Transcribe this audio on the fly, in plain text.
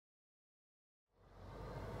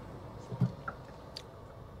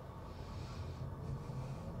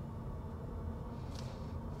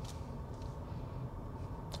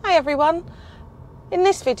Hi everyone. In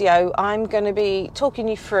this video I'm going to be talking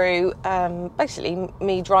you through basically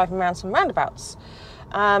me driving around some roundabouts.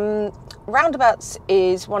 Roundabouts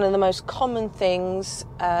is one of the most common things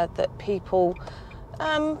that people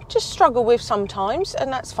just struggle with sometimes,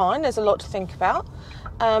 and that's fine. There's a lot to think about,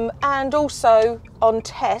 and also on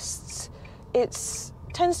tests it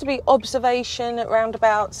tends to be observation at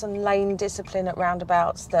roundabouts and lane discipline at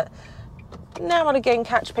roundabouts that now and again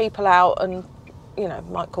catch people out and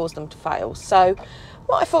might cause them to fail. So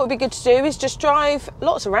what I thought would be good to do is just drive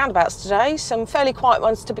lots of roundabouts today, some fairly quiet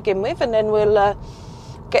ones to begin with, and then we'll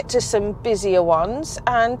get to some busier ones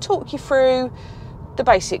and talk you through the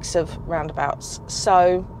basics of roundabouts.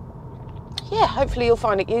 So yeah, hopefully you'll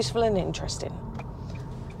find it useful and interesting.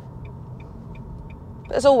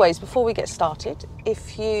 But as always, before we get started,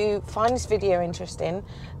 if you find this video interesting,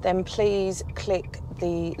 then please click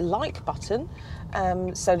the like button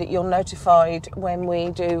so that you're notified when we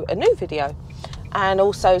do a new video, and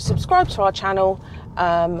also subscribe to our channel,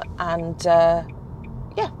 yeah,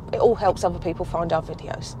 it all helps other people find our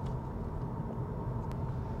videos.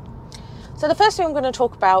 So the first thing I'm going to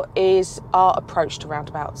talk about is our approach to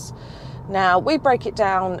roundabouts. Now, we break it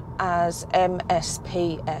down as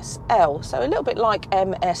MSPSL, so a little bit like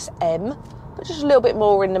MSM, but just a little bit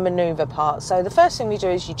more in the manoeuvre part. So the first thing we do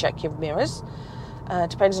is you check your mirrors.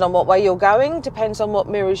 Depending on what way you're going, depends on what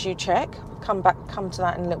mirrors you check. We'll come to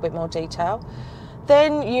that in a little bit more detail.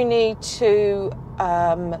 Then you need to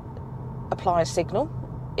apply a signal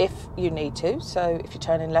if you need to. So if you're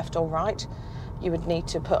turning left or right, you would need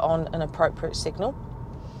to put on an appropriate signal.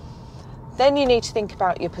 Then you need to think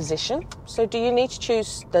about your position. So do you need to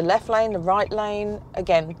choose the left lane, the right lane?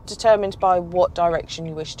 Again, determined by what direction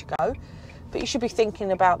you wish to go. But you should be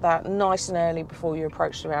thinking about that nice and early before you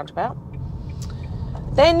approach the roundabout.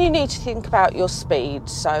 Then you need to think about your speed.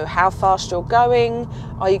 So how fast you're going.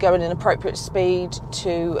 Are you going in appropriate speed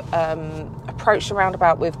to approach the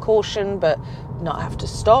roundabout with caution but not have to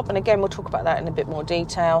stop? And again, we'll talk about that in a bit more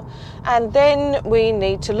detail. And then we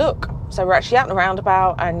need to look. So we're actually out in the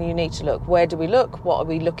roundabout and you need to look. Where do we look? What are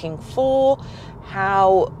we looking for?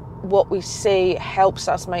 What we see helps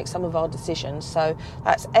us make some of our decisions. So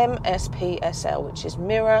that's MSPSL, which is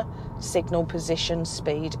mirror, signal, position,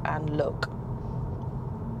 speed and look.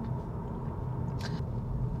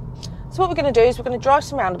 So what we're going to do is we're going to drive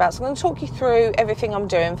some roundabouts. I'm going to talk you through everything I'm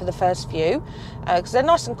doing for the first few because they're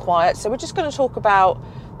nice and quiet. So we're just going to talk about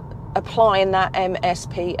applying that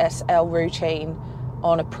MSPSL routine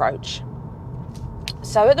on approach.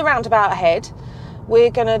 So at the roundabout ahead,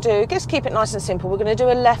 we're going to do, just keep it nice and simple, we're going to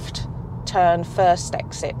do a left turn first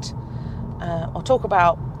exit. I'll talk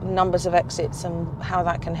about numbers of exits and how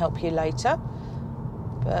that can help you later.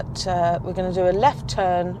 But we're going to do a left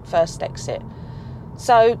turn first exit.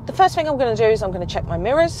 So the first thing I'm going to do is I'm going to check my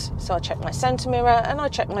mirrors. So I check my centre mirror and I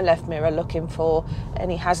check my left mirror, looking for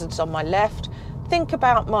any hazards on my left. Think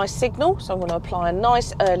about my signal. So I'm going to apply a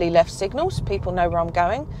nice early left signal so people know where I'm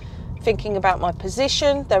going. Thinking about my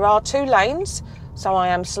position. There are two lanes, so I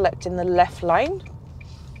am selecting the left lane,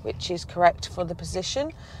 which is correct for the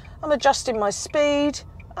position. I'm adjusting my speed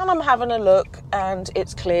and I'm having a look and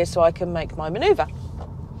it's clear so I can make my manoeuvre.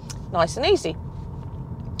 Nice and easy.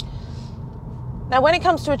 Now, when it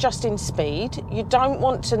comes to adjusting speed, you don't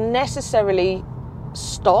want to necessarily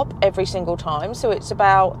stop every single time. So it's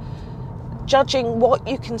about judging what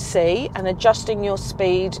you can see and adjusting your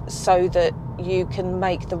speed so that you can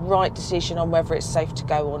make the right decision on whether it's safe to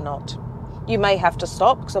go or not. You may have to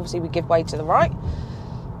stop because obviously we give way to the right,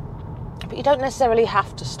 but you don't necessarily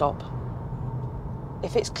have to stop.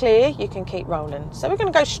 If it's clear, you can keep rolling. So we're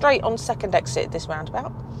going to go straight on second exit at this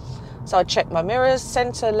roundabout. So I check my mirrors,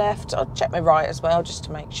 centre, left. I'll check my right as well just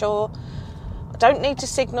to make sure. I don't need to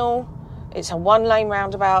signal. It's a one lane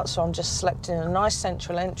roundabout, so I'm just selecting a nice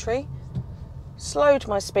central entry. Slowed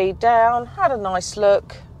my speed down, had a nice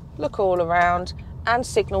look all around and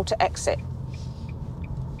signal to exit.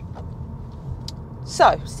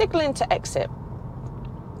 So, signalling to exit.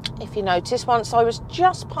 If you notice, once I was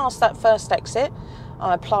just past that first exit,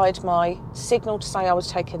 I applied my signal to say I was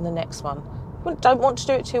taking the next one. We don't want to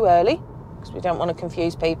do it too early because we don't want to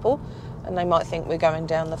confuse people and they might think we're going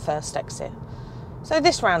down the first exit. So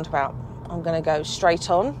this roundabout, I'm going to go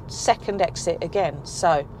straight on, second exit again.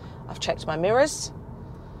 So I've checked my mirrors.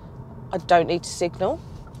 I don't need to signal.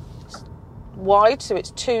 It's wide, so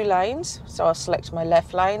it's two lanes. So I'll select my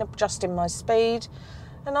left lane, adjusting my speed,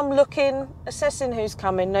 and I'm looking, assessing who's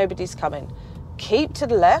coming, nobody's coming. Keep to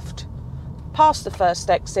the left, past the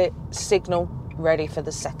first exit, signal, ready for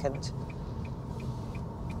the second.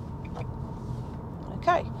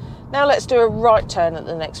 Okay, now let's do a right turn at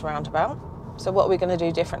the next roundabout. So what are we going to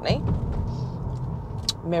do differently?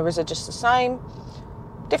 Mirrors are just the same.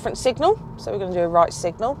 Different signal, so we're going to do a right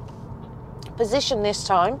signal. Position this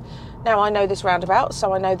time. Now I know this roundabout,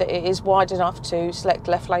 so I know that it is wide enough to select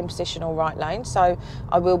left lane position or right lane, so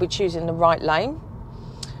I will be choosing the right lane.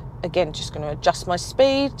 Again, just going to adjust my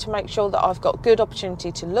speed to make sure that I've got good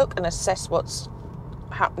opportunity to look and assess what's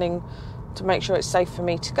happening to make sure it's safe for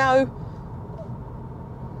me to go.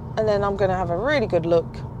 And then I'm going to have a really good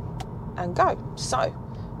look and go. So,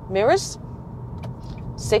 mirrors,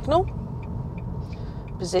 signal,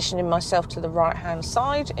 positioning myself to the right hand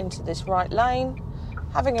side into this right lane,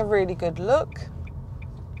 having a really good look.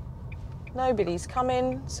 Nobody's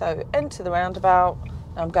coming, so enter the roundabout.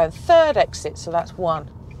 Now I'm going third exit, so that's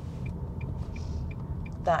 1.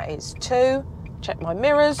 That is 2. Check my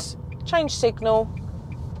mirrors, change signal,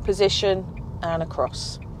 position, and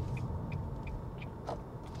across.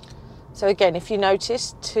 So again, if you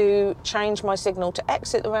notice, to change my signal to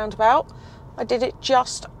exit the roundabout, I did it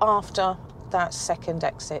just after that second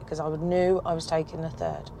exit because I knew I was taking the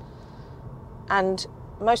third. And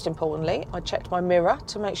most importantly, I checked my mirror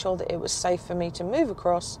to make sure that it was safe for me to move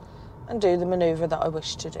across and do the manoeuvre that I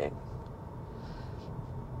wish to do.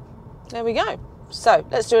 There we go. So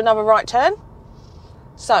let's do another right turn.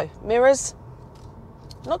 So mirrors,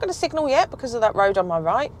 I'm not going to signal yet because of that road on my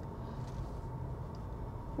right.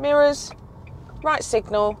 Mirrors, right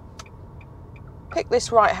signal, pick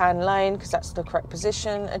this right hand lane because that's the correct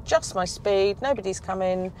position, adjust my speed, nobody's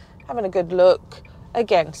coming, having a good look.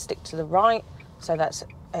 Again, stick to the right, so that's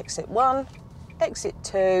exit 1, exit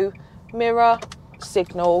 2, mirror,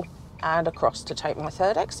 signal, and across to take my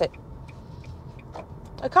third exit.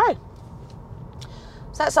 Okay,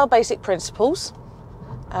 so that's our basic principles.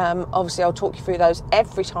 Obviously I'll talk you through those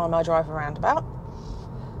every time I drive a roundabout.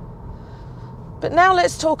 But now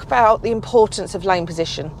let's talk about the importance of lane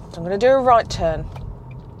position. So I'm going to do a right turn.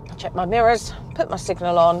 Check my mirrors, put my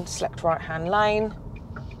signal on, select right hand lane.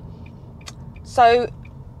 So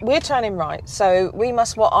we're turning right, so we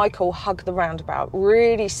must, what I call, hug the roundabout,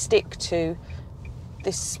 really stick to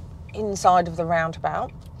this inside of the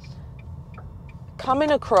roundabout. Coming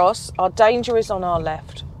across, our danger is on our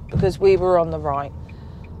left because we were on the right.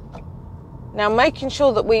 Now making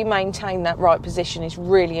sure that we maintain that right position is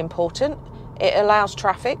really important. It allows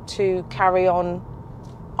traffic to carry on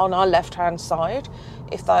our left hand side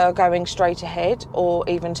if they are going straight ahead or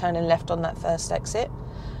even turning left on that first exit.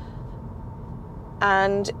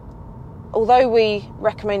 And although we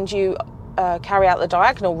recommend you carry out the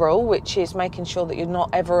diagonal rule, which is making sure that you're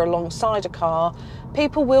not ever alongside a car,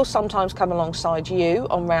 people will sometimes come alongside you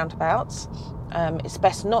on roundabouts. It's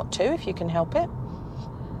best not to if you can help it.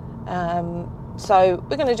 So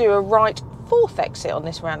we're going to do a right fourth exit on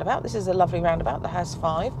this roundabout. This is a lovely roundabout that has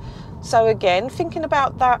 5. So again, thinking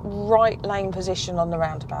about that right lane position on the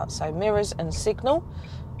roundabout. So mirrors and signal,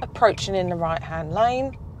 approaching in the right hand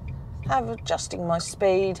lane, adjusting my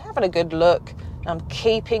speed, having a good look. I'm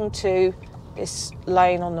keeping to this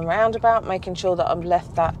lane on the roundabout, making sure that I've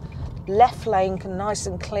left that left lane nice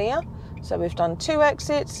and clear. So we've done 2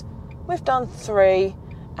 exits, we've done 3,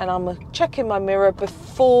 and I'm checking my mirror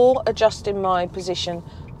before adjusting my position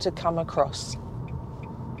to come across.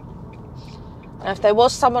 Now, if there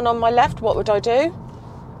was someone on my left, what would I do?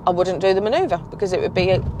 I wouldn't do the manoeuvre because it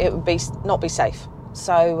would not be safe.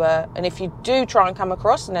 So, and if you do try and come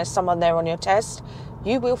across and there's someone there on your test,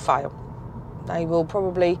 you will fail. They will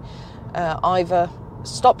probably either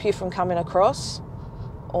stop you from coming across,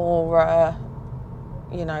 or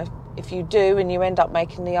you know, if you do and you end up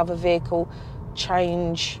making the other vehicle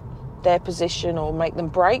change their position or make them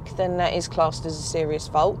brake, then that is classed as a serious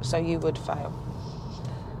fault, so you would fail.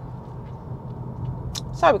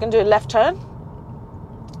 So we're going to do a left turn.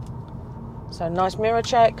 So nice mirror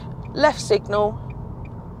check, left signal,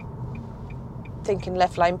 thinking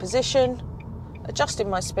left lane position, adjusting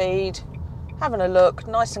my speed, having a look,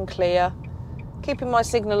 nice and clear, keeping my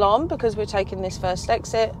signal on because we're taking this first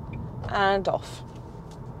exit, and off.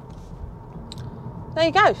 There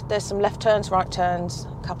you go, there's some left turns, right turns,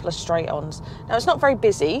 a couple of straight ons. Now it's not very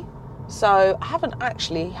busy, so I haven't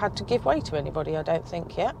actually had to give way to anybody, I don't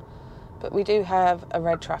think, yet. But we do have a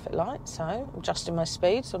red traffic light, so I'm adjusting my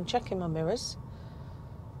speed, so I'm checking my mirrors.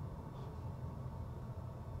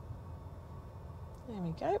 There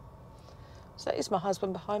we go. So that is my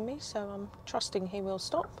husband behind me, so I'm trusting he will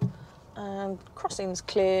stop. And crossing's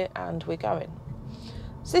clear and we're going.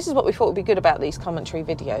 So this is what we thought would be good about these commentary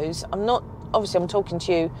videos. Obviously I'm talking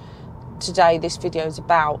to you today, this video is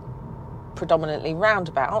about predominantly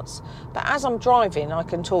roundabouts, but as I'm driving I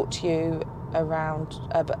can talk to you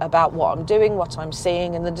about what I'm doing, what I'm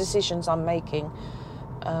seeing and the decisions I'm making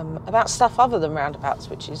about stuff other than roundabouts,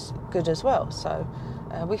 which is good as well. So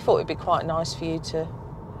we thought it'd be quite nice for you to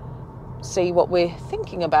see what we're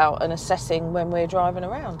thinking about and assessing when we're driving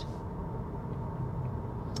around.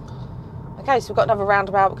 Okay, so we've got another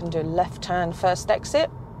roundabout. We're going to do a left-hand first exit.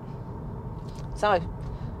 So,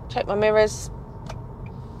 check my mirrors.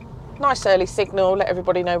 Nice early signal, let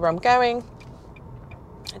everybody know where I'm going.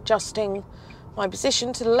 Adjusting my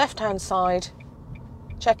position to the left-hand side.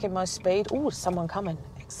 Checking my speed. Oh, someone coming.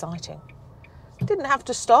 Exciting. Didn't have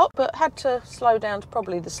to stop, but had to slow down to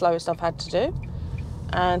probably the slowest I've had to do.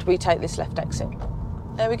 And we take this left exit.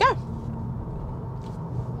 There we go.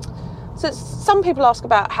 So some people ask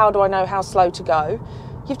about how do I know how slow to go.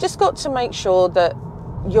 You've just got to make sure that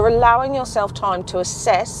you're allowing yourself time to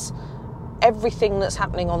assess everything that's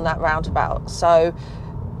happening on that roundabout. So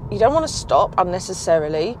you don't want to stop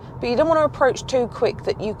unnecessarily, but you don't want to approach too quick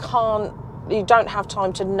that you don't have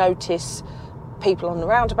time to notice people on the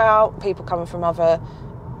roundabout, people coming from other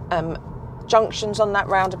junctions on that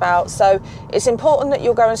roundabout. So it's important that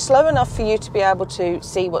you're going slow enough for you to be able to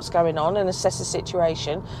see what's going on and assess the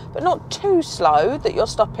situation, but not too slow that you're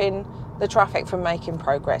stopping the traffic from making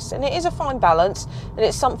progress. And it is a fine balance, and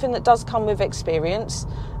it's something that does come with experience,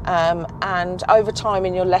 and over time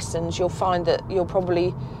in your lessons you'll find that you'll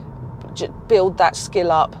probably build that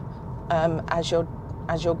skill up as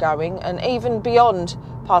you're going, and even beyond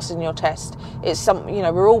passing your test. It's something, you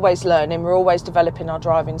know, we're always learning, we're always developing our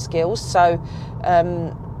driving skills, so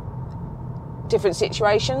different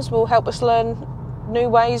situations will help us learn new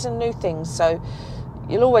ways and new things, so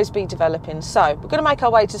you'll always be developing. So we're going to make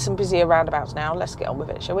our way to some busier roundabouts now. Let's get on with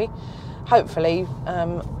it, shall we? Hopefully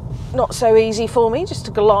not so easy for me just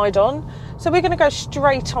to glide on. So we're going to go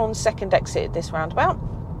straight on second exit at this roundabout.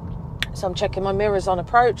 So I'm checking my mirrors on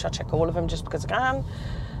approach. I check all of them just because I can.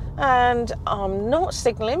 And I'm not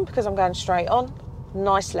signalling because I'm going straight on.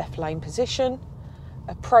 Nice left lane position.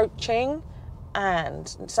 Approaching.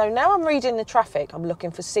 And so now I'm reading the traffic. I'm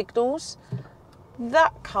looking for signals.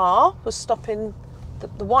 That car was stopping,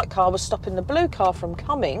 the white car was stopping the blue car from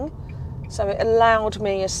coming. So it allowed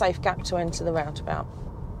me a safe gap to enter the roundabout.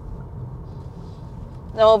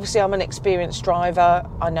 Now obviously I'm an experienced driver.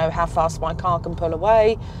 I know how fast my car can pull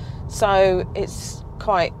away. So it's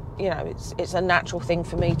quite, you know, it's a natural thing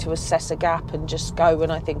for me to assess a gap and just go when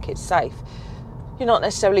I think it's safe. You're not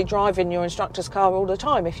necessarily driving your instructor's car all the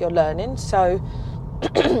time if you're learning. So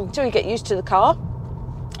until you get used to the car,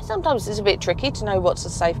 sometimes it's a bit tricky to know what's a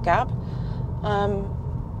safe gap.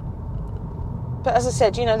 But as I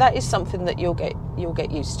said, you know, that is something that you'll get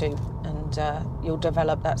used to, and you'll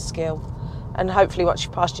develop that skill. And hopefully once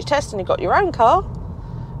you've passed your test and you've got your own car,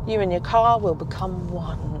 you and your car will become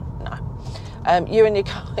one. No. You and your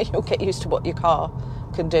car, you'll get used to what your car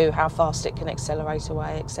can do, how fast it can accelerate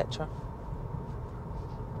away, etc.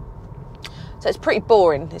 So it's pretty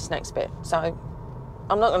boring, this next bit. So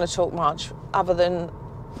I'm not going to talk much other than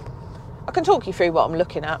I can talk you through what I'm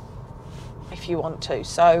looking at if you want to.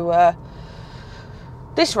 So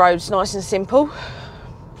this road's nice and simple,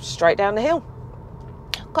 straight down the hill.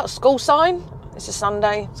 Got a school sign. It's a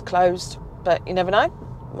Sunday, it's closed, but you never know,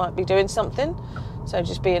 might be doing something. So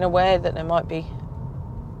just being aware that there might be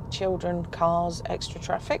children, cars, extra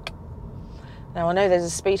traffic. Now I know there's a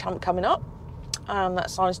speed hump coming up, and that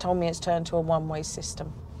sign's told me it's turned to a one-way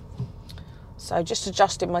system. So just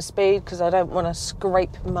adjusting my speed because I don't want to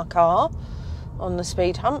scrape my car on the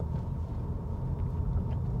speed hump.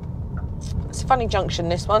 It's a funny junction,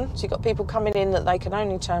 this one. So you've got people coming in that they can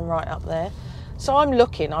only turn right up there. So I'm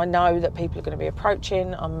looking, I know that people are going to be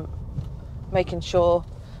approaching. I'm making sure,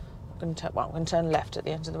 I'm going to turn left at the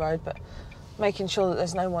end of the road, but making sure that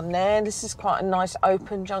there's no one there. This is quite a nice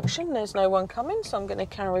open junction. There's no one coming, so I'm going to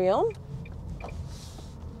carry on.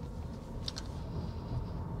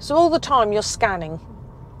 So all the time you're scanning.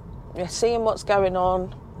 You're seeing what's going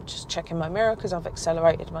on. I'm just checking my mirror because I've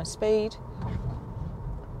accelerated my speed.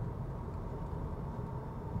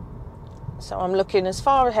 So I'm looking as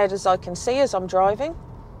far ahead as I can see as I'm driving.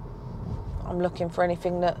 I'm looking for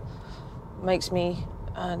anything that makes me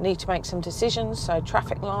need to make some decisions. So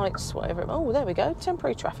traffic lights, whatever. Oh, there we go.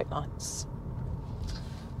 Temporary traffic lights.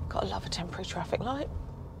 Gotta love a temporary traffic light.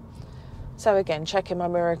 So again, checking my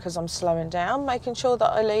mirror because I'm slowing down, making sure that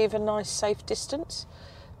I leave a nice safe distance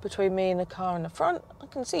between me and the car in the front. I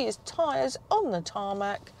can see his tyres on the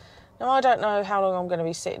tarmac. Now I don't know how long I'm going to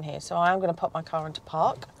be sitting here, so I am going to pop my car into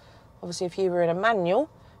park. Obviously, if you were in a manual,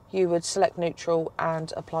 you would select neutral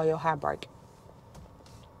and apply your handbrake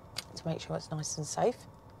to make sure it's nice and safe.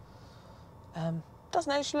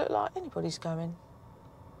 Doesn't actually look like anybody's going,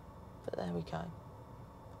 but there we go.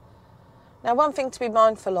 Now, one thing to be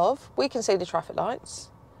mindful of, we can see the traffic lights.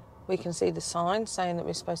 we can see the sign saying that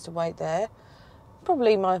we're supposed to wait there.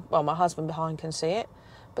 Probably my husband behind can see it.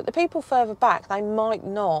 But the people further back, they might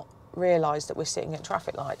not realise that we're sitting at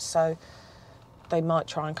traffic lights. So they might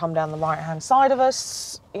try and come down the right-hand side of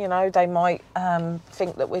us. You know, they might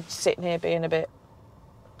think that we're sitting here being a bit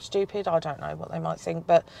stupid. I don't know what they might think.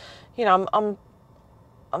 But, you know,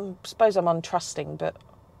 I suppose I'm untrusting, but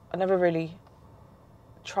I never really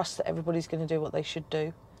trust that everybody's going to do what they should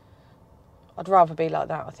do. I'd rather be like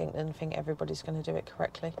that, I think, than think everybody's going to do it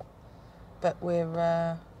correctly. But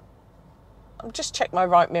I'll just check my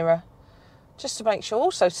right mirror just to make sure.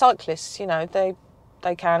 Also, cyclists, you know, they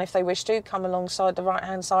can, if they wish to, come alongside the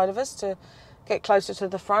right-hand side of us to get closer to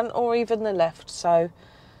the front, or even the left. So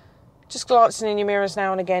just glancing in your mirrors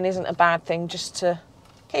now and again isn't a bad thing, just to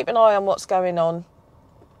keep an eye on what's going on.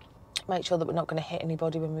 Make sure that we're not going to hit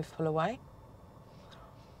anybody when we pull away.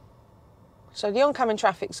 So the oncoming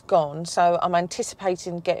traffic's gone, so I'm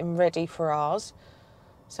anticipating getting ready for ours.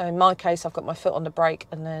 So in my case, I've got my foot on the brake,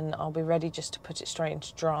 and then I'll be ready just to put it straight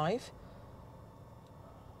into drive.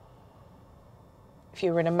 If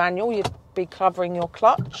you were in a manual, you'd be covering your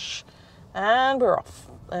clutch, and we're off.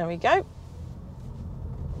 There we go.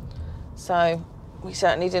 So we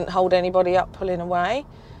certainly didn't hold anybody up pulling away.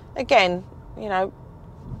 Again, you know,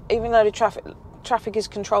 even though the traffic is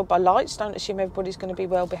controlled by lights, don't assume everybody's going to be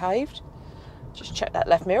well behaved. Just check that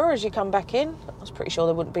left mirror as you come back in. I was pretty sure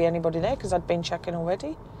there wouldn't be anybody there because I'd been checking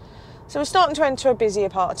already. So we're starting to enter a busier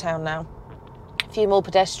part of town now. A few more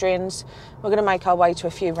pedestrians. We're going to make our way to a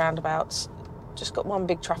few roundabouts. Just got one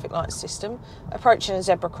big traffic light system. Approaching a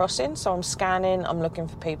zebra crossing, so I'm scanning, I'm looking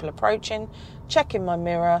for people approaching, checking my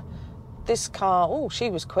mirror. This car, oh, she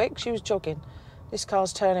was quick, she was jogging. This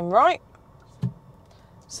car's turning right.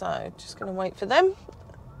 So just going to wait for them.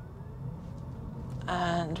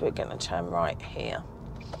 And we're going to turn right here.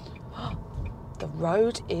 The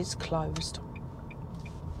road is closed.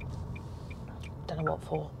 Don't know what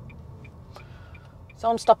for. So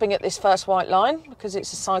I'm stopping at this first white line because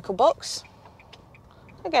it's a cycle box.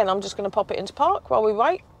 Again, I'm just going to pop it into park while we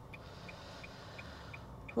wait.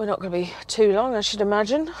 We're not going to be too long, I should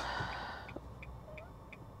imagine.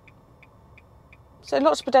 So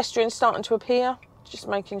lots of pedestrians starting to appear. Just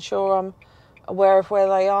making sure I'm aware of where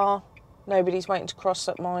they are. Nobody's waiting to cross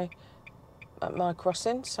at my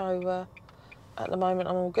crossing, so at the moment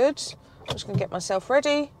I'm all good. I'm just going to get myself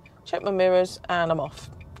ready, check my mirrors, and I'm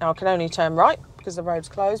off. Now I can only turn right because the road's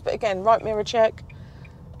closed, but again, right mirror check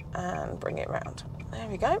and bring it round. There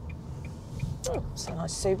we go. Oh, it's a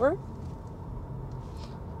nice Subaru.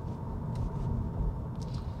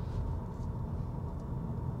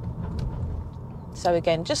 So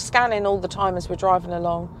again, just scanning all the time as we're driving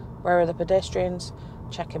along. Where are the pedestrians?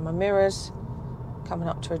 Checking my mirrors, coming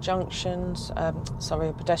up to a junction, a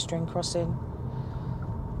pedestrian crossing.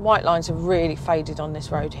 White lines have really faded on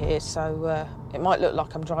this road here, so it might look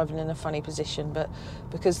like I'm driving in a funny position, but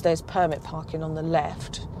because there's permit parking on the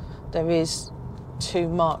left, there is 2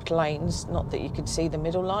 marked lanes, not that you can see the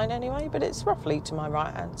middle line anyway, but it's roughly to my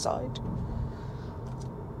right-hand side.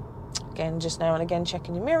 Again, just now and again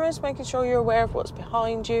checking your mirrors, making sure you're aware of what's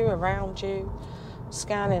behind you, around you,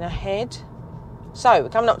 scanning ahead. So, we're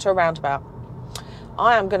coming up to a roundabout.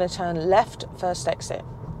 I am going to turn left first exit.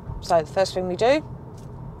 So, the first thing we do,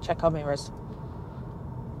 check our mirrors.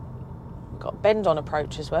 We've got a bend on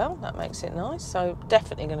approach as well. That makes it nice. So,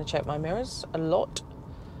 definitely going to check my mirrors a lot.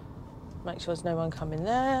 Make sure there's no one coming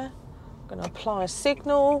there. I'm going to apply a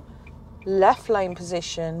signal, left lane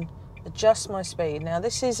position, adjust my speed. Now,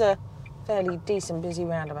 this is a fairly decent busy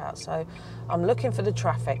roundabout, so I'm looking for the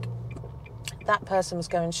traffic. That person was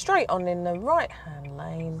going straight on in the right-hand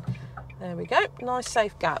lane. There we go. Nice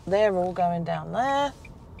safe gap. They're all going down there.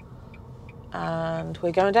 And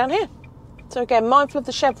we're going down here. So again, mindful of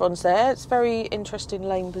the chevrons there. It's very interesting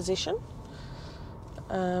lane position.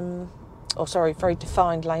 Very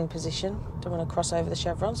defined lane position. Don't want to cross over the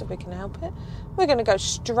chevrons if we can help it. We're going to go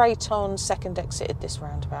straight on second exit at this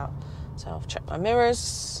roundabout. So I've checked my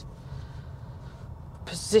mirrors.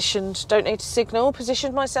 Positioned, don't need to signal,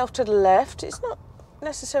 positioned myself to the left. It's not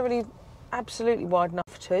necessarily absolutely wide enough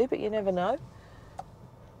for 2, but you never know.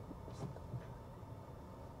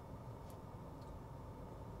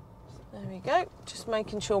 There we go, just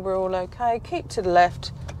making sure we're all okay. Keep to the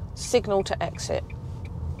left, signal to exit.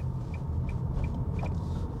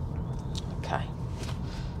 Okay.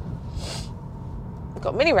 We've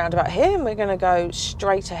got a mini roundabout here and we're going to go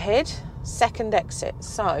straight ahead, second exit.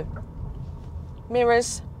 So,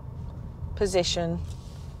 mirrors, position,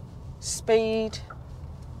 speed,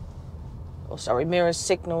 mirrors,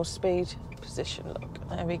 signal, speed, position, look,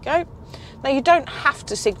 there we go. Now you don't have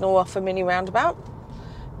to signal off a mini roundabout.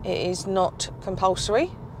 It is not compulsory.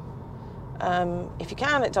 If you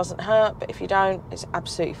can, it doesn't hurt, but if you don't, it's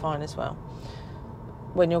absolutely fine as well.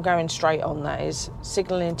 When you're going straight on, that is,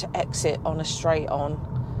 signalling to exit on a straight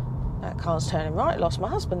on. That car's turning right. Lost my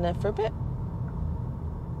husband there for a bit.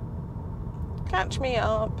 Catch me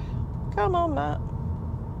up. Come on, Matt.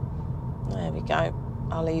 There we go.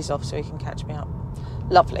 I'll ease off so he can catch me up.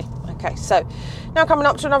 Lovely. Okay, so now coming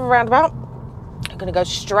up to another roundabout. I'm going to go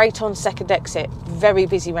straight on second exit. Very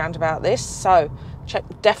busy roundabout this, so check,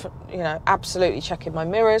 definitely, absolutely checking my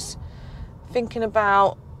mirrors, thinking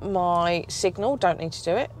about my signal. Don't need to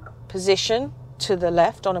do it. Position to the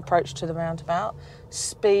left on approach to the roundabout.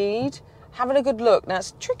 Speed. Having a good look. Now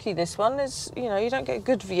it's tricky. This one is, you don't get a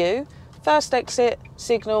good view. First exit,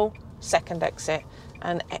 signal. Second exit,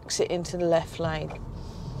 and exit into the left lane.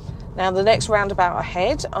 Now the next roundabout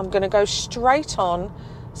ahead, I'm going to go straight on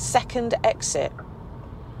second exit.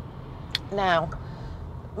 Now,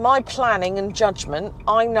 my planning and judgment,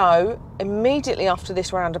 I know immediately after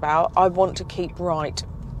this roundabout, I want to keep right.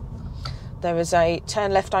 There is a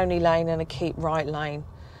turn left only lane and a keep right lane.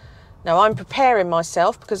 Now, I'm preparing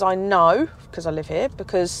myself because I know, because I live here,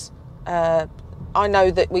 because I know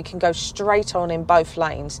that we can go straight on in both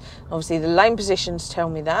lanes. Obviously, the lane positions tell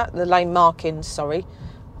me that, the lane markings, sorry.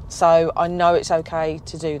 So I know it's okay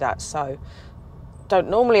to do that. So don't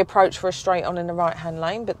normally approach for a straight on in the right-hand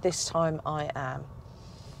lane, but this time I am.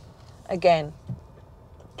 Again,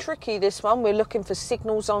 tricky this one. We're looking for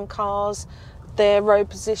signals on cars, their road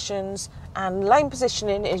positions, and lane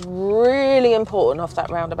positioning is really important off that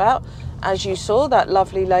roundabout. As you saw, that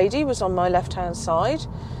lovely lady was on my left-hand side,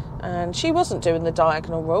 and she wasn't doing the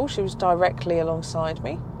diagonal rule. She was directly alongside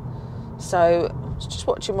me. So I was just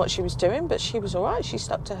watching what she was doing, but she was all right. She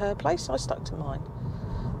stuck to her place, I stuck to mine.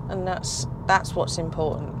 And that's what's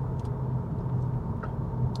important.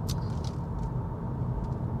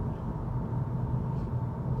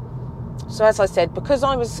 So as I said, because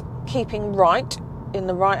I was keeping right in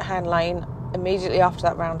the right-hand lane immediately after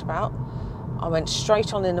that roundabout, I went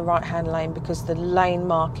straight on in the right-hand lane because the lane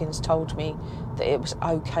markings told me that it was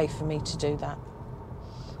okay for me to do that.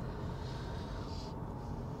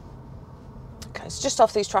 Okay, so just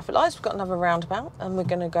off these traffic lights, we've got another roundabout, and we're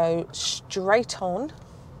going to go straight on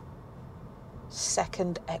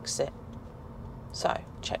second exit. So,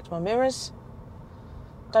 checked my mirrors,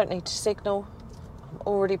 don't need to signal, I'm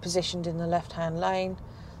already positioned in the left-hand lane,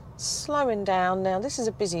 slowing down. Now this is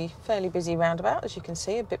a fairly busy roundabout, as you can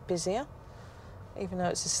see, a bit busier, even though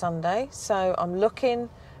it's a Sunday. So I'm looking,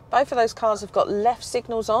 both of those cars have got left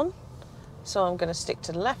signals on, so I'm going to stick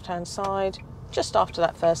to the left-hand side, just after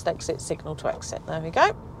that first exit, signal to exit. There we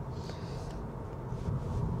go.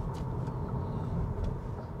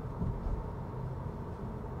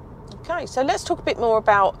 Okay, so let's talk a bit more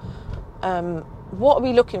about what are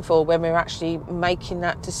we looking for when we're actually making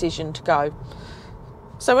that decision to go.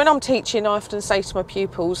 So when I'm teaching, I often say to my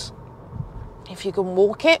pupils, if you can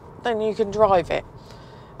walk it, then you can drive it.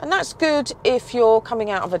 And that's good if you're coming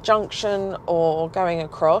out of a junction or going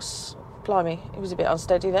across. Blimey, he was a bit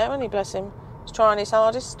unsteady there, wasn't he, bless him. He's trying his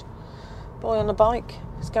hardest. Boy on the bike,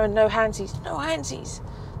 he's going no handsies, no handsies.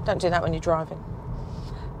 Don't do that when you're driving.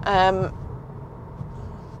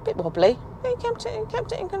 Bit wobbly. He kept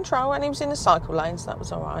it in control, and he was in the cycle lane, so that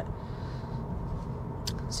was all right.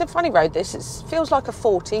 It's a funny road, this. It feels like a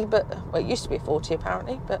 40, but, well, it used to be a 40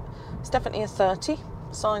 apparently, but it's definitely a 30.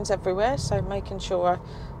 Signs everywhere, so making sure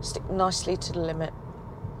I stick nicely to the limit.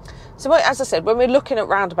 So, as I said, when we're looking at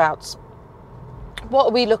roundabouts, what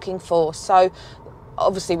are we looking for? So,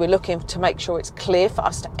 obviously, we're looking to make sure it's clear for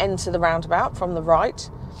us to enter the roundabout from the right.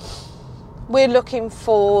 We're looking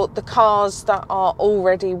for the cars that are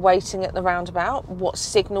already waiting at the roundabout. What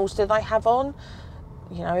signals do they have on?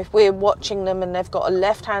 You know, if we're watching them and they've got a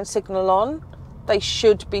left-hand signal on, they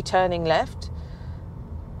should be turning left.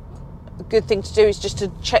 A good thing to do is just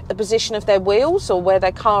to check the position of their wheels or where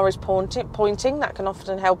their car is pointing. That can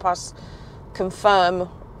often help us confirm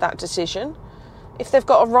that decision. If they've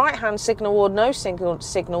got a right-hand signal or no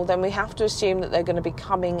signal, then we have to assume that they're going to be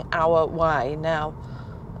coming our way. Now,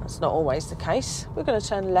 that's not always the case. We're going to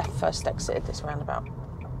turn left first exit at this roundabout.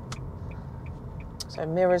 So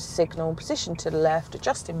mirrors, signal, position to the left,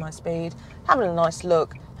 adjusting my speed, having a nice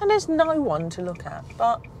look, and there's no one to look at,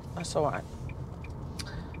 but that's all right.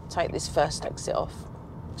 Take this first exit off.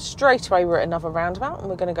 Straight away we're at another roundabout, and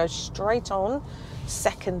we're going to go straight on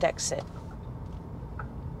second exit.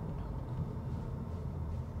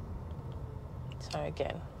 So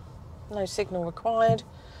again, no signal required.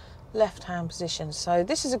 Left-hand position. So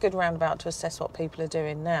this is a good roundabout to assess what people are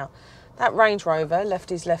doing now. That Range Rover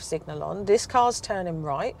left his left signal on. This car's turning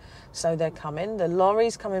right, so they're coming. The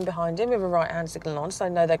lorry's coming behind him with a right-hand signal on, so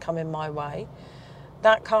they know they're coming my way.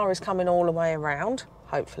 That car is coming all the way around,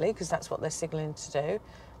 hopefully, because that's what they're signalling to do.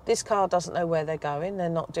 This car doesn't know where they're going. They're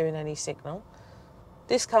not doing any signal.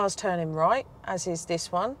 This car's turning right, as is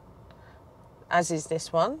this one. As is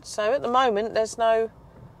this one. So at the moment, there's no...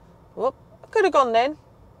 Whoop, I could have gone then.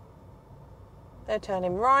 They're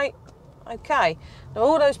turning right. Okay. Now,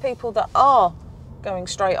 all those people that are going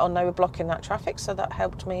straight on, they were blocking that traffic, so that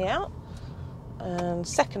helped me out. And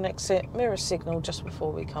second exit, mirror signal just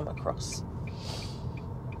before we come across.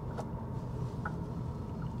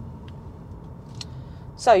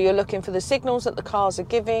 So you're looking for the signals that the cars are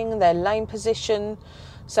giving, their lane position.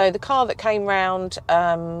 So the car that came round,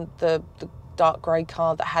 the dark grey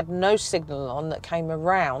car that had no signal on, that came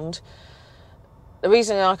around, the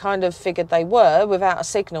reason I kind of figured they were without a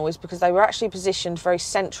signal is because they were actually positioned very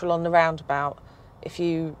central on the roundabout. If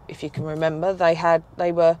you can remember, they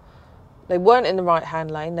weren't in the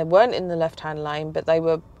right-hand lane, they weren't in the left-hand lane, but they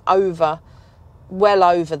were well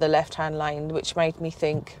over the left-hand lane, which made me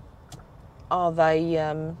think, are they,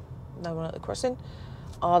 no one at the crossing,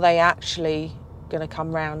 are they actually going to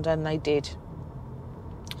come round? And they did.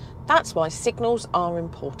 That's why signals are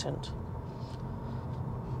important.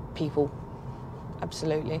 People.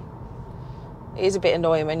 Absolutely. It is a bit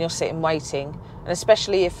annoying when you're sitting waiting, and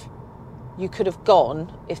especially if you could have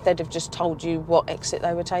gone, if they'd have just told you what exit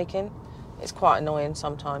they were taking. It's quite annoying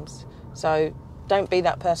sometimes. So don't be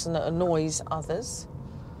that person that annoys others.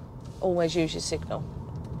 Always use your signal.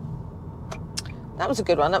 That was a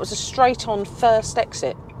good one. That was a straight on first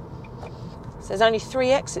exit. So there's only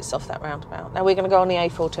 3 exits off that roundabout. Now we're going to go on the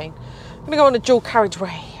A14. We're going to go on a dual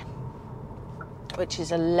carriageway, which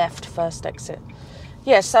is a left first exit.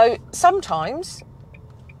 Yeah, so sometimes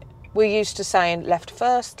we're used to saying left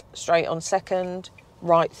first, straight on second,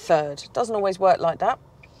 right third. Doesn't always work like that.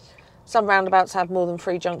 Some roundabouts have more than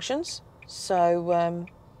 3 junctions, so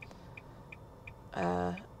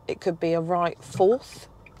it could be a right fourth.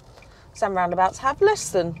 Some roundabouts have less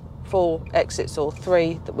than 4 exits or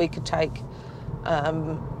 3 that we could take.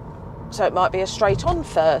 So it might be a straight on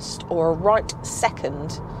first or a right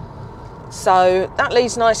second. So that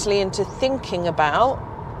leads nicely into thinking about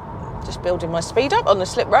just building my speed up on the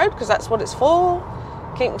slip road, because that's what it's for.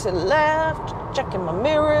 Keeping to the left, checking my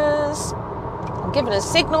mirrors. I'm giving a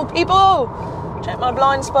signal, people. Check my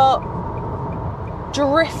blind spot.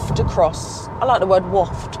 Drift across. I like the word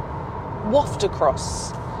waft. Waft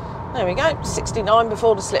across. There we go. 69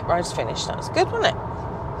 before the slip road's finished. That was good, wasn't it?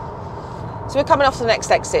 So we're coming off the next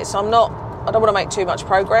exit, so I don't want to make too much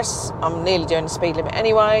progress. I'm nearly doing the speed limit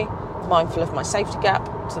anyway. Mindful of my safety gap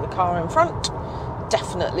to the car in front.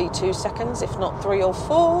 Definitely 2 seconds, if not 3 or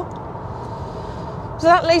 4. So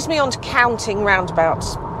that leads me on to counting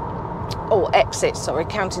roundabouts. Or exits, sorry,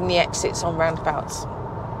 counting the exits on roundabouts.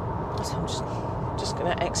 So I'm just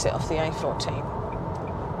going to exit off the A14.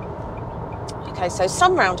 Okay, so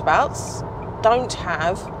some roundabouts don't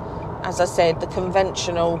have, as I said, the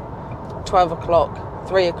conventional 12 o'clock,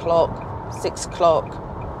 3 o'clock, 6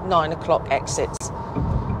 o'clock, 9 o'clock exits.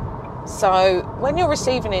 So when you're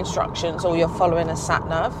receiving instructions or you're following a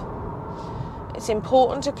sat-nav, it's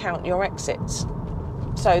important to count your exits.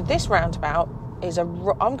 So this roundabout is I'm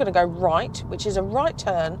going to go right, which is a right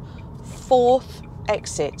turn, 4th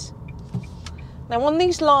exit. Now on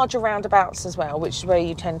these larger roundabouts as well, which is where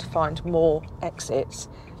you tend to find more exits,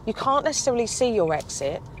 you can't necessarily see your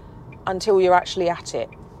exit until you're actually at it.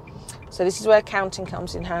 So this is where counting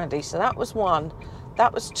comes in handy. So that was 1,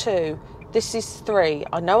 that was 2, this is 3.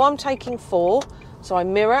 I know I'm taking 4, so I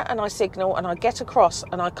mirror and I signal and I get across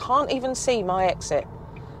and I can't even see my exit.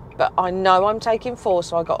 But I know I'm taking 4,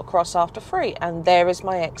 so I got across after 3 and there is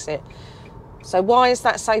my exit. So why is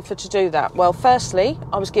that safer to do that? Well, firstly,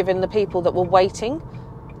 I was given the people that were waiting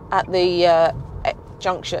at the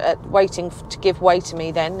junction, waiting to give way to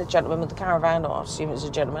me then, the gentleman with the caravan, or I assume it was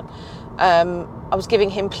a gentleman, I was giving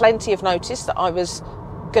him plenty of notice that I was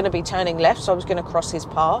going to be turning left, so I was going to cross his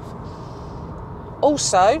path.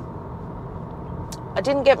 Also, I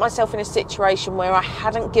didn't get myself in a situation where I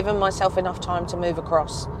hadn't given myself enough time to move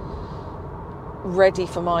across, ready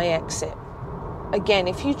for my exit. Again,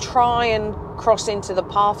 if you try and cross into the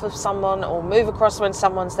path of someone or move across when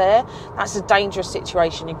someone's there, that's a dangerous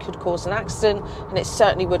situation. It could cause an accident, and it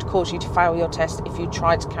certainly would cause you to fail your test if you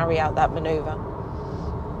tried to carry out that manoeuvre.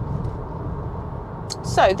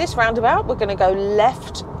 So this roundabout, we're going to go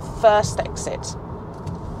left first exit.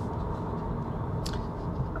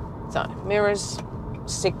 So mirrors,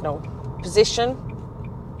 signal, position,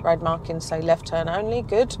 road markings say left turn only,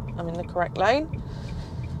 good, I'm in the correct lane.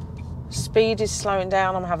 Speed is slowing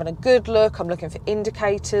down. I'm having a good look. I'm looking for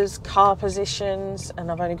indicators, car positions,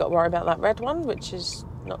 and I've only got to worry about that red one, which is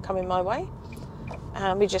not coming my way.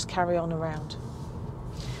 And we just carry on around.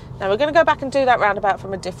 Now we're going to go back and do that roundabout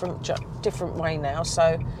from a different way now.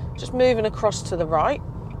 So just moving across to the right,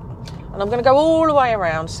 and I'm going to go all the way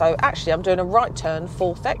around. So actually I'm doing a right turn,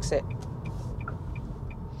 4th exit.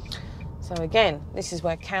 So again, this is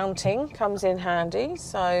where counting comes in handy.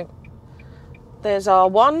 So there's our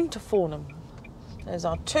 1 to Farnham. There's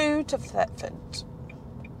our 2 to Thetford.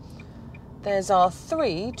 There's our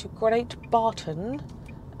 3 to Great Barton.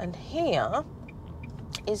 And here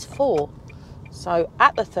is 4. So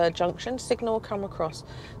at the 3rd junction, signal will come across.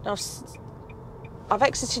 Now I've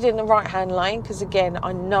exited in the right-hand lane because again,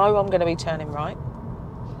 I know I'm going to be turning right.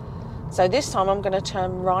 So this time I'm going to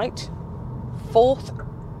turn right, 4th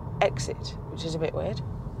exit, which is a bit weird.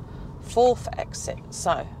 4th exit.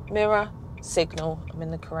 So mirror, signal, I'm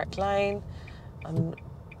in the correct lane. I'm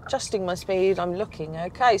adjusting my speed, I'm looking.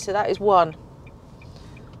 Okay, so that is 1.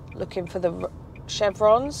 Looking for the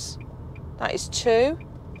chevrons. That is 2.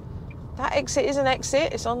 That exit is an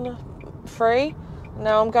exit, it's on the 3.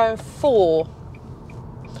 Now I'm going 4.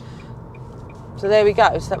 So there we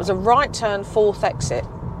go. So that was a right turn, 4th exit.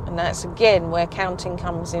 And that's again where counting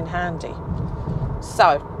comes in handy.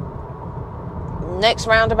 So, next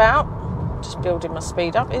roundabout, just building my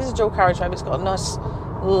speed up. It is a dual carriageway, but it's got a nice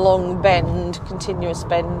long bend, continuous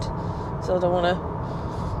bend. So I don't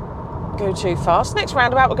want to go too fast. Next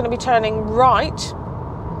roundabout, we're going to be turning right.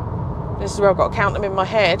 This is where I've got to count them in my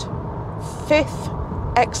head.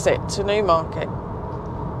 5th exit to Newmarket.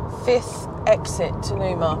 5th exit to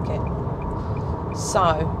Newmarket.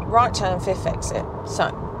 So, right turn, 5th exit.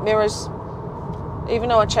 So, mirrors. Even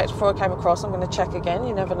though I checked before I came across, I'm going to check again,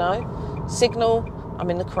 you never know. Signal,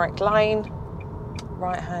 I'm in the correct lane.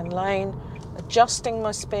 Right-hand lane. Adjusting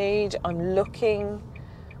my speed, I'm looking.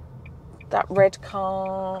 That red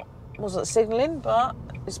car wasn't signalling, but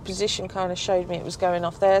its position kind of showed me it was going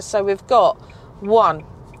off there. So we've got 1.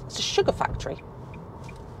 It's a sugar factory.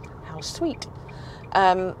 How sweet. 2.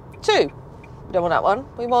 We don't want that one.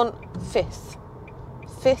 We want 5th.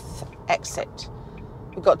 5th exit.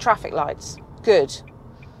 We've got traffic lights. Good.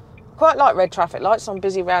 Quite like red traffic lights on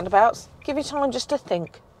busy roundabouts. Give you time just to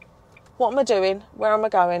think. What am I doing? Where am I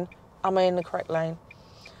going? Am I in the correct lane?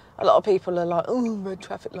 A lot of people are like, oh, red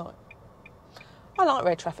traffic light. I like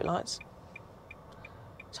red traffic lights.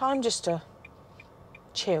 Time just to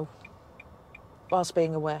chill whilst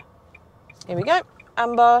being aware. Here we go.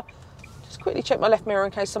 Amber. Just quickly check my left mirror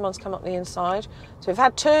in case someone's come up the inside. So we've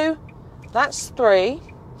had 2. That's 3.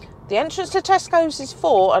 The entrance to Tesco's is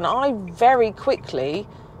 4, and I very quickly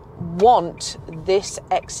want this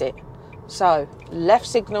exit. So left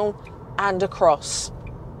signal and across.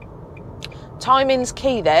 Timing's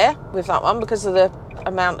key there with that one because of the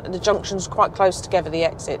amount, the junction's quite close together, the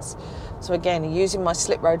exits. So again, using my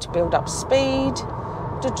slip road to build up speed.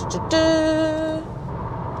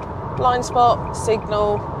 Blind spot,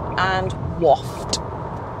 signal, and waft.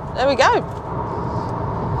 There we go.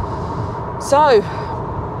 So,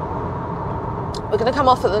 we're going to come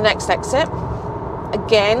off at the next exit.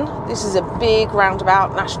 Again, this is a big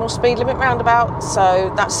roundabout, national speed limit roundabout,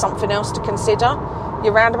 so that's something else to consider.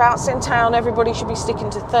 Your roundabouts in town, everybody should be sticking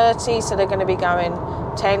to 30, so they're going to be going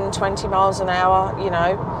 10, 20 miles an hour, you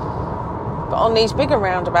know. But on these bigger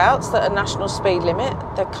roundabouts that are national speed limit,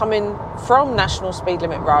 they're coming from national speed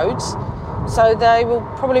limit roads, so they will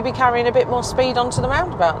probably be carrying a bit more speed onto the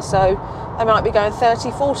roundabout. So they might be going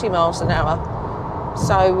 30, 40 miles an hour.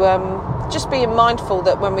 So just being mindful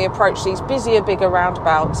that when we approach these busier, bigger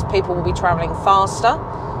roundabouts, people will be travelling faster.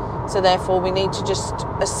 So therefore we need to just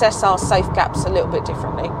assess our safe gaps a little bit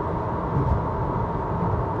differently.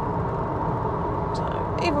 So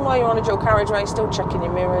even while you're on a dual carriageway, still checking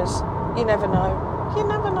your mirrors. You never know. You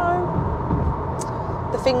never know.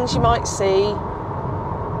 The things you might see.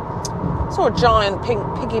 I saw a giant pink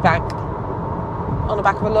piggy bank on the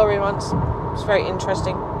back of a lorry once. It was very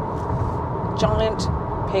interesting. Giant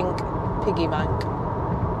pink piggy bank.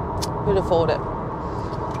 Who'd afford it?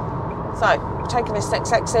 So, taking this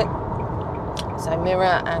next exit. So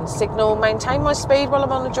mirror and signal. Maintain my speed while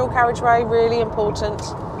I'm on the dual carriageway, really important.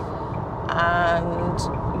 And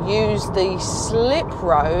use the slip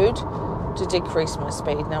road to decrease my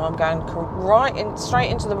speed. Now I'm going straight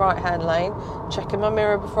into the right hand lane, checking my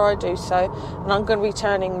mirror before I do so, and I'm going to be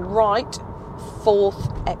turning right,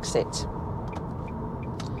 4th exit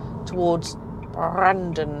towards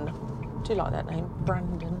Brandon. Do you like that name?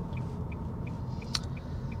 Brandon.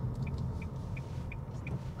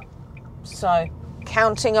 So,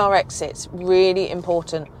 counting our exits, really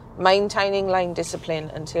important. maintaining lane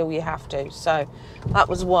discipline until you have to. So that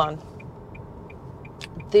was 1.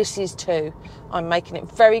 This is 2. I'm making it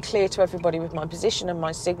very clear to everybody with my position and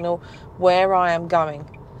my signal where I am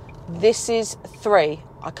going. This is 3.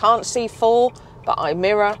 I can't see 4, but I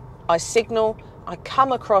mirror, I signal, I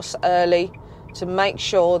come across early to make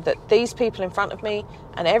sure that these people in front of me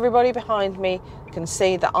and everybody behind me can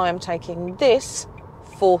see that I am taking this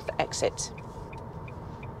 4th exit.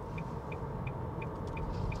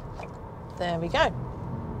 There we go.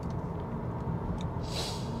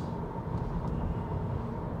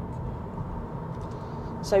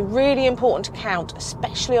 So really important to count,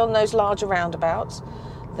 especially on those larger roundabouts.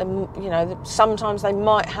 You know, sometimes they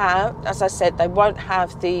might have, as I said, they won't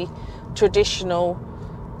have the traditional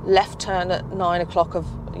left turn at 9 o'clock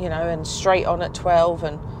and straight on at 12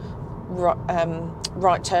 and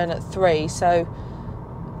right turn at 3. So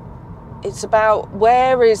it's about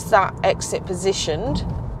where is that exit positioned.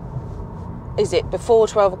 Is it before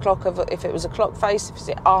 12 o'clock if it was a clock face? If it's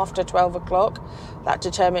after 12 o'clock? That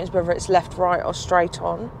determines whether it's left, right or straight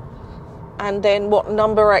on. And then what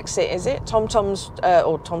number exit is it? TomToms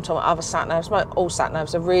or TomTom, other sat-navs, all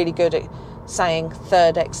sat-navs are really good at saying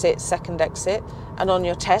 3rd exit, 2nd exit. And on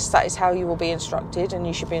your test, that is how you will be instructed, and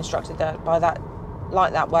you should be instructed like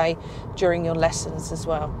that way during your lessons as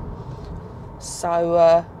well.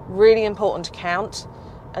 So really important to count.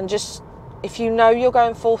 And just, if you know you're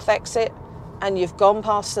going 4th exit and you've gone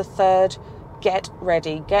past the 3rd, get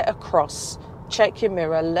ready, get across, check your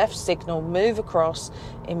mirror, left signal, move across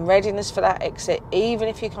in readiness for that exit. Even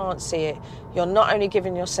if you can't see it, you're not only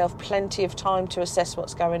giving yourself plenty of time to assess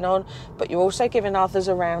what's going on, but you're also giving others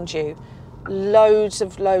around you loads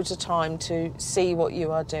of time to see what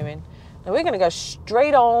you are doing. Now we're going to go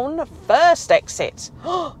straight on 1st exit.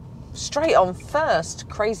 Straight on 1st.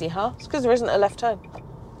 Crazy, huh? It's because there isn't a left turn.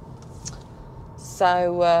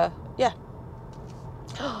 So yeah.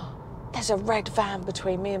 There's a red van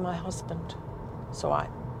between me and my husband. It's all right.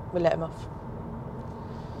 We'll let him off.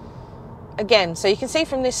 Again, so you can see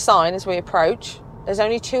from this sign as we approach, there's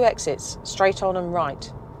only 2 exits, straight on and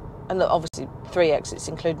right. And obviously 3 exits,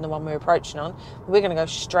 including the one we're approaching on. We're going to go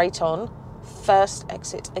straight on 1st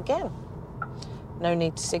exit again. No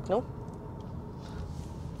need to signal.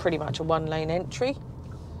 Pretty much a 1-lane entry.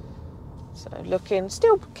 So looking,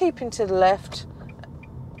 still keeping to the left.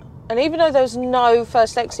 And even though there's no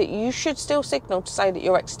 1st exit, you should still signal to say that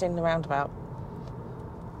you're exiting the roundabout.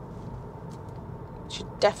 You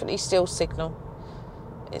should definitely still signal.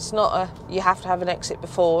 It's not you have to have an exit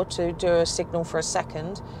before to do a signal for a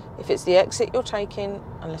 2nd. If it's the exit you're taking,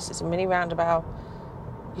 unless it's a mini roundabout,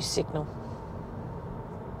 you signal.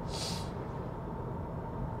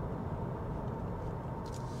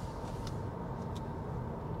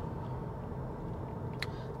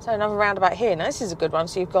 So another roundabout here. Now this is a good one.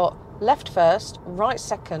 So you've got left 1st, right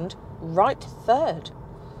 2nd, right 3rd.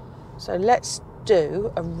 So let's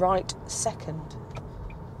do a right 2nd.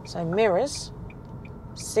 So mirrors,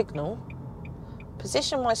 signal,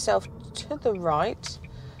 position myself to the right.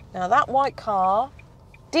 Now that white car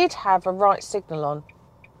did have a right signal on.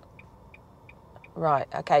 Right,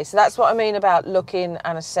 okay, so that's what I mean about looking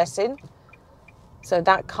and assessing. So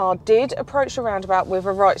that car did approach the roundabout with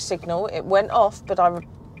a right signal. It went off, but I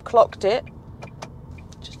clocked it.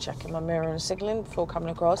 Just checking my mirror and signalling before coming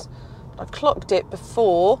across. I clocked it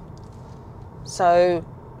before, so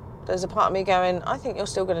there's a part of me going, I think you're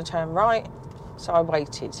still going to turn right. So I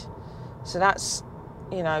waited. So that's,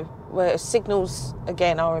 you know, where signals,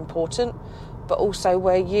 again, are important, but also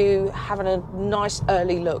where you having a nice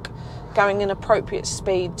early look, going in appropriate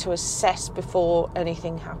speed to assess before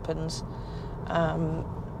anything happens.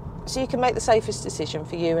 So you can make the safest decision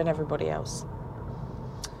for you and everybody else.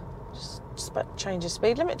 Just change the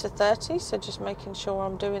speed limit to 30, so just making sure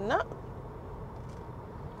I'm doing that.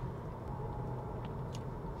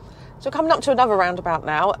 So coming up to another roundabout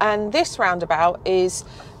now, and this roundabout is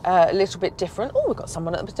a little bit different. Oh, we've got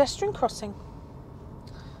someone at the pedestrian crossing.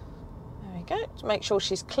 There we go, to make sure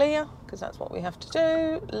she's clear, because that's what we have to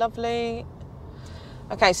do. Lovely.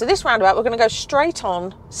 Okay, so this roundabout, we're going to go straight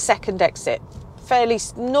on 2nd exit. Fairly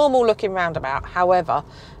normal looking roundabout. However,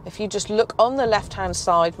 if you just look on the left hand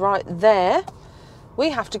side right there, we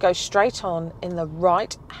have to go straight on in the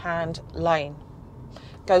right hand lane.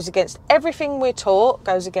 Goes against everything we're taught,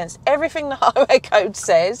 goes against everything the highway code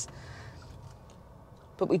says,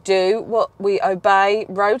 but we do what we obey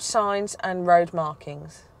road signs and road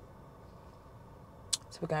markings.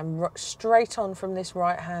 So we're going straight on from this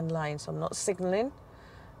right hand lane. So I'm not signalling,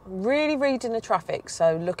 I'm really reading the traffic,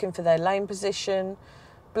 so looking for their lane position,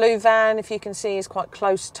 Blue van, if you can see, is quite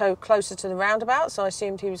closer to the roundabout, so I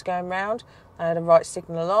assumed he was going round. I had a right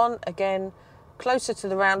signal on, again, closer to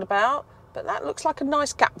the roundabout, but that looks like a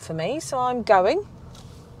nice gap for me, so I'm going.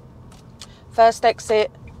 First exit,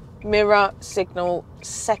 mirror, signal,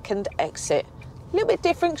 second exit. A little bit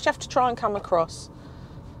different because you have to try and come across.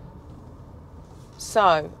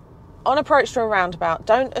 So, on approach to a roundabout,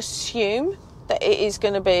 don't assume that it is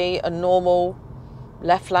going to be a normal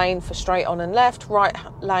left lane for straight on and left, right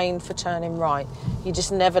lane for turning right. You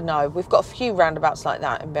just never know. We've got a few roundabouts like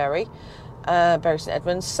that in Bury St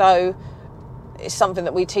Edmunds, so it's something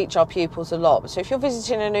that we teach our pupils a lot. So if you're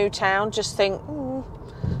visiting a new town, just think,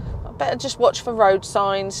 I better just watch for road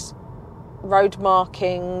signs, road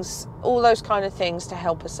markings, all those kind of things to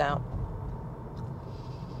help us out.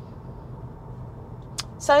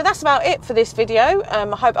 So that's about it for this video.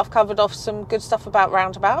 I hope I've covered off some good stuff about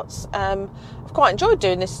roundabouts. I've quite enjoyed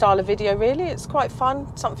doing this style of video, really. It's quite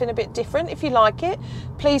fun, something a bit different. If you like it,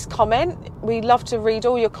 please comment. We love to read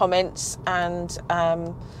all your comments and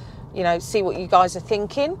you know, see what you guys are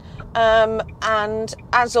thinking. And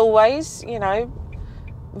as always, you know,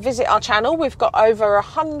 visit our channel. We've got over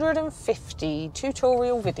 150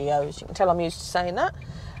 tutorial videos. You can tell I'm used to saying that.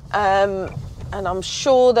 And I'm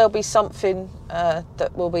sure there'll be something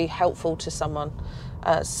that will be helpful to someone.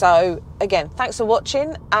 So again, thanks for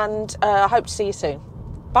watching, and I hope to see you soon.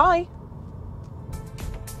 Bye.